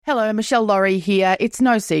Hello, Michelle Laurie here. It's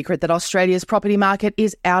no secret that Australia's property market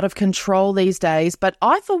is out of control these days, but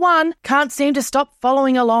I, for one, can't seem to stop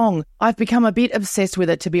following along. I've become a bit obsessed with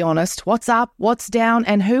it, to be honest. What's up, what's down,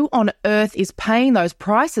 and who on earth is paying those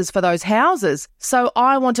prices for those houses? So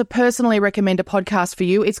I want to personally recommend a podcast for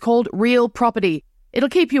you. It's called Real Property. It'll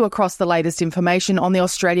keep you across the latest information on the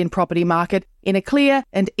Australian property market in a clear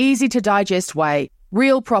and easy-to-digest way.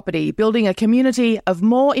 Real Property, building a community of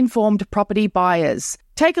more informed property buyers.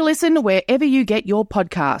 Take a listen wherever you get your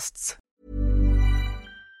podcasts.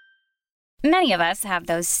 Many of us have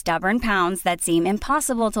those stubborn pounds that seem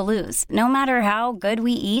impossible to lose, no matter how good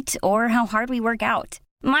we eat or how hard we work out.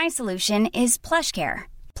 My solution is PlushCare.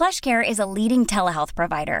 PlushCare is a leading telehealth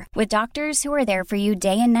provider with doctors who are there for you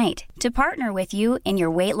day and night to partner with you in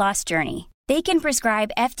your weight loss journey. They can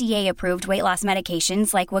prescribe FDA-approved weight loss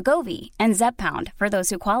medications like Wegovy and Zepbound for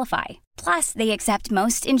those who qualify. Plus, they accept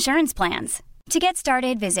most insurance plans. To get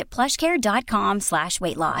started, visit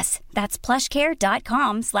plushcare.com/weightloss. That's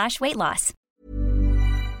plushcare.com/weightloss.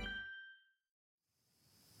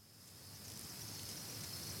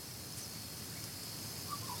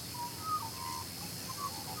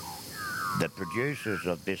 The producers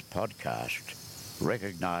of this podcast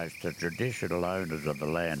recognise the traditional owners of the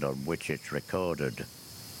land on which it's recorded.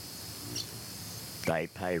 They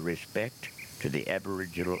pay respect to the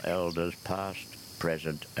Aboriginal elders past,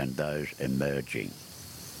 present and those emerging.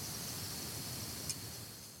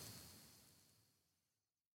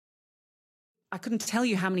 I couldn't tell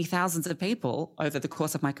you how many thousands of people over the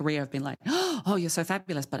course of my career have been like, oh, you're so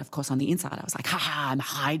fabulous. But of course, on the inside, I was like, I'm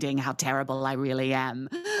hiding how terrible I really am.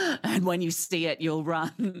 And when you see it, you'll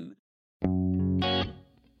run.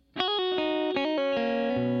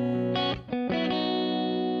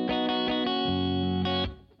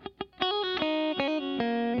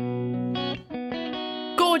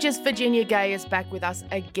 Gorgeous Virginia Gay is back with us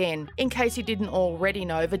again. In case you didn't already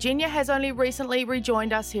know, Virginia has only recently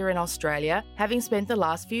rejoined us here in Australia, having spent the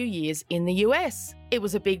last few years in the US. It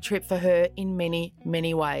was a big trip for her in many,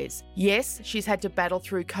 many ways. Yes, she's had to battle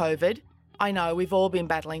through COVID. I know we've all been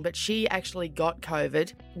battling, but she actually got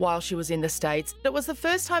COVID while she was in the States. It was the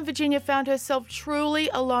first time Virginia found herself truly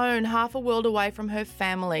alone, half a world away from her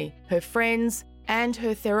family, her friends, and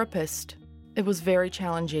her therapist. It was very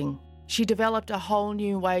challenging. She developed a whole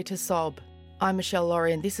new way to sob. I'm Michelle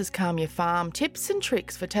Laurie and this is Calm Your Farm, tips and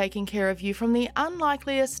tricks for taking care of you from the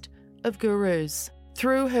unlikeliest of gurus.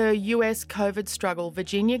 Through her US COVID struggle,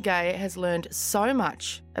 Virginia Gay has learned so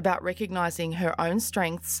much about recognising her own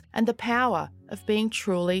strengths and the power of being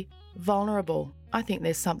truly vulnerable. I think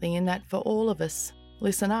there's something in that for all of us.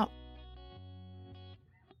 Listen up.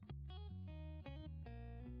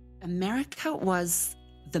 America was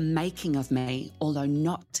the making of me, although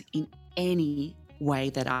not in any way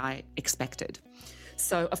that I expected.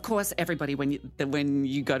 So, of course, everybody, when you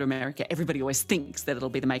go to America, everybody always thinks that it'll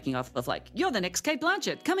be the making of like, you're the next Cate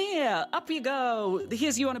Blanchett. Come here. Up you go.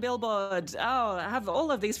 Here's you on a billboard. Oh, I have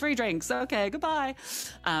all of these free drinks. Okay, goodbye.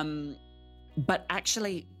 But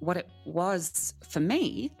actually, what it was for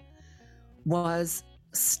me was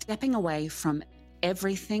stepping away from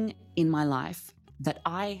everything in my life that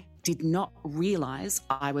I did not realize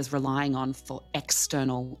I was relying on for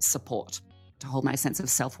external support to hold my sense of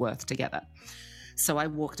self-worth together. So I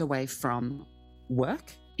walked away from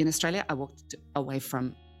work in Australia. I walked away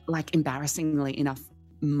from, like, embarrassingly enough,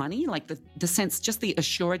 money, like the sense, just the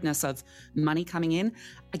assuredness of money coming in.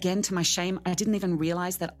 Again, to my shame, I didn't even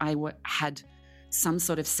realize that I had some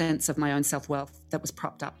sort of sense of my own self-worth that was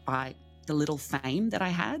propped up by the little fame that I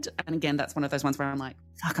had. And again, that's one of those ones where I'm like,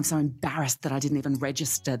 fuck, I'm so embarrassed that I didn't even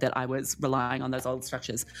register that I was relying on those old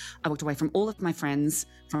structures. I walked away from all of my friends,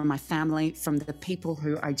 from my family, from the people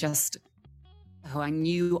who I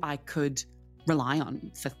knew I could rely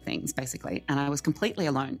on for things, basically. And I was completely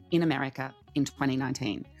alone in America in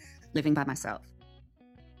 2019, living by myself.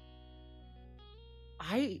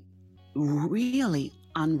 I really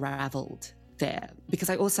unraveled there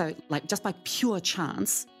because I also, like, just by pure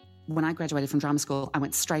chance, when I graduated from drama school, I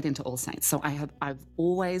went straight into All Saints. So I've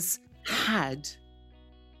always had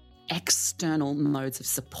external modes of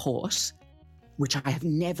support, which I have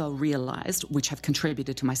never realized, which have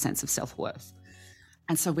contributed to my sense of self-worth.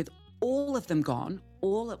 And so with all of them gone,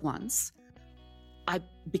 all at once, I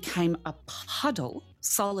became a puddle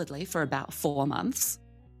solidly for about 4 months.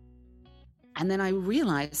 And then I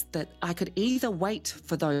realized that I could either wait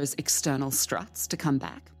for those external struts to come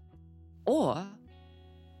back, or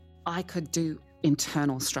I could do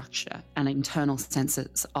internal structure and internal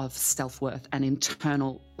senses of self-worth and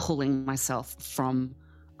internal pulling myself from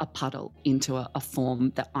a puddle into a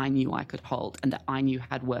form that I knew I could hold and that I knew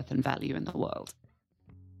had worth and value in the world.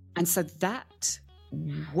 And so that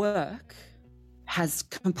work has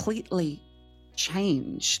completely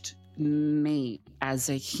changed me as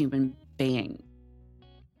a human being.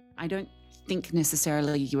 I don't think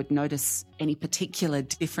necessarily you would notice any particular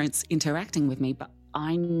difference interacting with me, but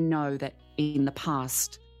I know that in the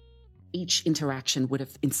past, each interaction would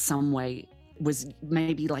have in some way was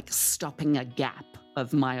maybe like stopping a gap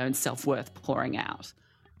of my own self-worth pouring out.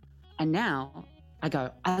 And now I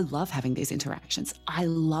go, I love having these interactions. I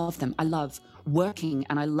love them. I love working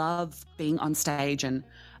and I love being on stage and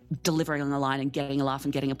delivering on a line and getting a laugh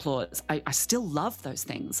and getting applause. I still love those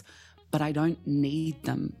things, but I don't need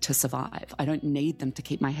them to survive. I don't need them to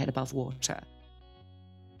keep my head above water.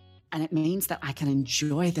 And it means that I can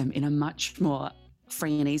enjoy them in a much more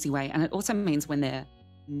free and easy way. And it also means when they're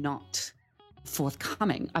not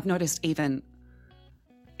forthcoming. I've noticed even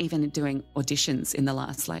doing auditions in the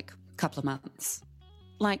last couple of months.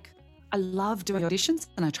 I love doing auditions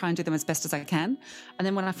and I try and do them as best as I can. And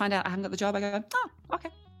then when I find out I haven't got the job, I go, oh, okay.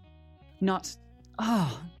 Not,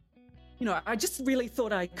 I just really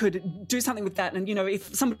thought I could do something with that. And,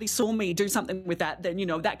 if somebody saw me do something with that, then,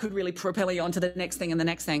 that could really propel you on to the next thing and the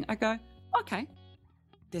next thing. I go, okay.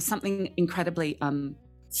 There's something incredibly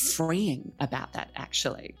freeing about that,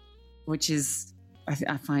 actually, which is,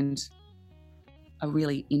 I find, a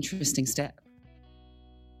really interesting step.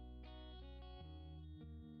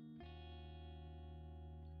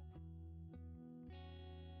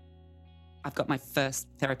 I've got my first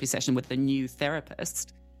therapy session with a new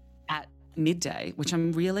therapist at midday, which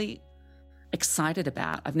I'm really excited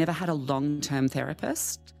about. I've never had a long-term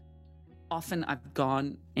therapist. Often I've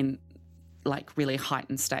gone in really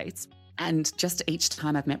heightened states. And just each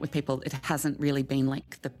time I've met with people, it hasn't really been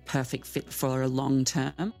the perfect fit for a long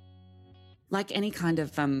term. Like any kind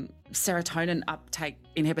of serotonin uptake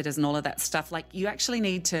inhibitors and all of that stuff, you actually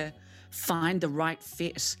need to find the right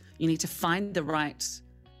fit. You need to find the right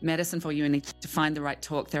medicine for you and need to find the right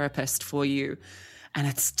talk therapist for you. And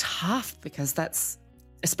it's tough because that's,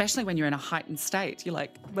 especially when you're in a heightened state, you're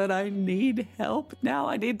like, but I need help now.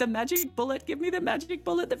 I need the magic bullet. Give me the magic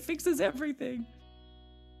bullet that fixes everything.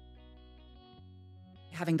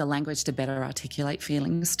 Having the language to better articulate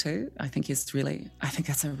feelings too, I think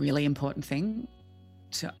that's a really important thing,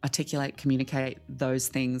 to articulate, communicate those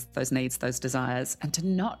things, those needs, those desires, and to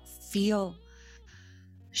not feel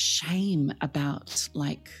shame about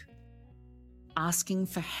asking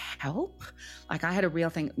for help. I had a real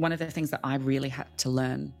thing. One of the things that I really had to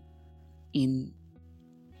learn in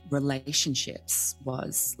relationships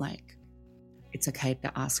was it's okay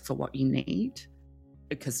to ask for what you need,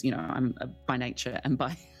 because I'm by nature and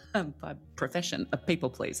by profession a people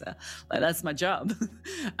pleaser. That's my job.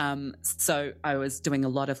 So I was doing a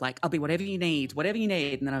lot of I'll be whatever you need.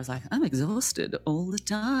 And then I was like, I'm exhausted all the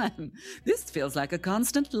time. This feels like a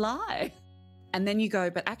constant lie. And then you go,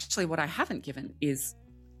 but actually what I haven't given is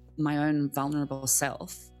my own vulnerable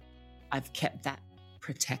self. I've kept that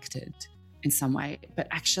protected in some way. But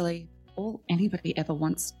actually all anybody ever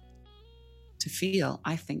wants to feel,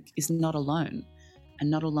 I think, is not alone, and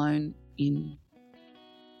not alone in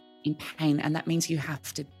pain. And that means you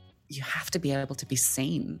have to be able to be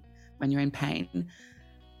seen when you're in pain,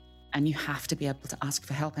 and you have to be able to ask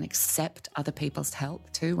for help and accept other people's help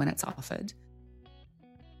too when it's offered.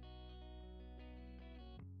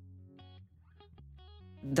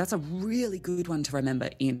 That's a really good one to remember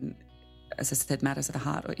in, as I said, matters of the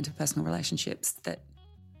heart or interpersonal relationships, that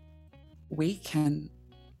we can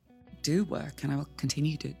do work, and I will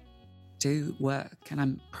continue to do work. And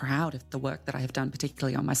I'm proud of the work that I have done,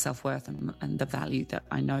 particularly on my self-worth and the value that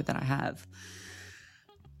I know that I have.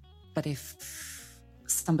 But if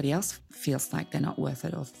somebody else feels like they're not worth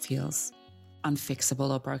it or feels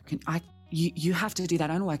unfixable or broken, you have to do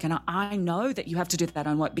that own work. And I know that you have to do that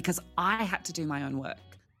own work because I had to do my own work.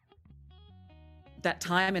 That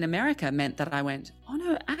time in America meant that I went, oh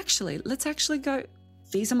no, actually, let's actually go.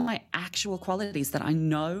 These are my actual qualities that I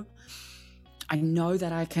know. I know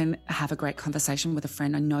that I can have a great conversation with a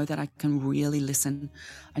friend. I know that I can really listen.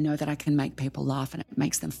 I know that I can make people laugh, and it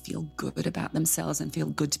makes them feel good about themselves and feel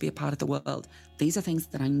good to be a part of the world. These are things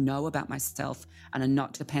that I know about myself and are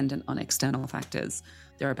not dependent on external factors.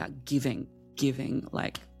 They're about giving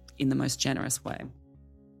in the most generous way.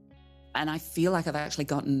 And I feel like I've actually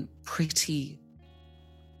gotten pretty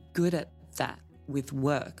good at that with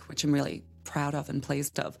work, which I'm really proud of and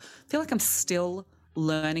pleased of. I feel like I'm still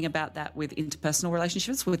learning about that with interpersonal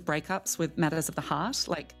relationships, with breakups, with matters of the heart.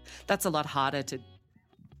 That's a lot harder to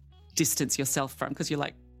distance yourself from, because you're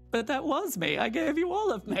like, but that was me. I gave you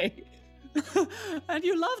all of me. And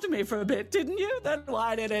you loved me for a bit, didn't you? Then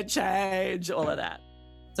why did it change? All of that.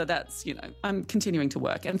 So that's, I'm continuing to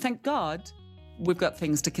work. And thank God we've got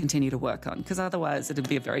things to continue to work on, because otherwise it'd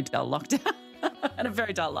be a very dull lockdown and a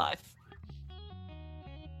very dull life.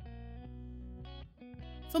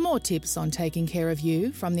 For more tips on taking care of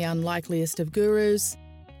you from the unlikeliest of gurus,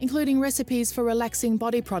 including recipes for relaxing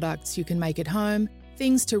body products you can make at home,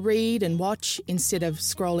 things to read and watch instead of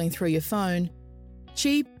scrolling through your phone,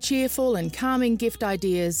 cheap, cheerful and calming gift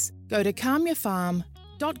ideas, go to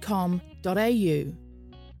calmyourfarm.com.au.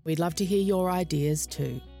 We'd love to hear your ideas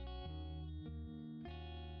too.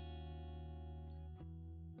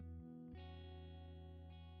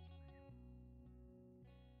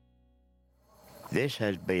 This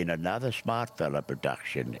has been another Smartfella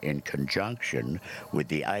production in conjunction with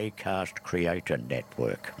the Acast Creator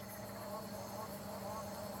Network.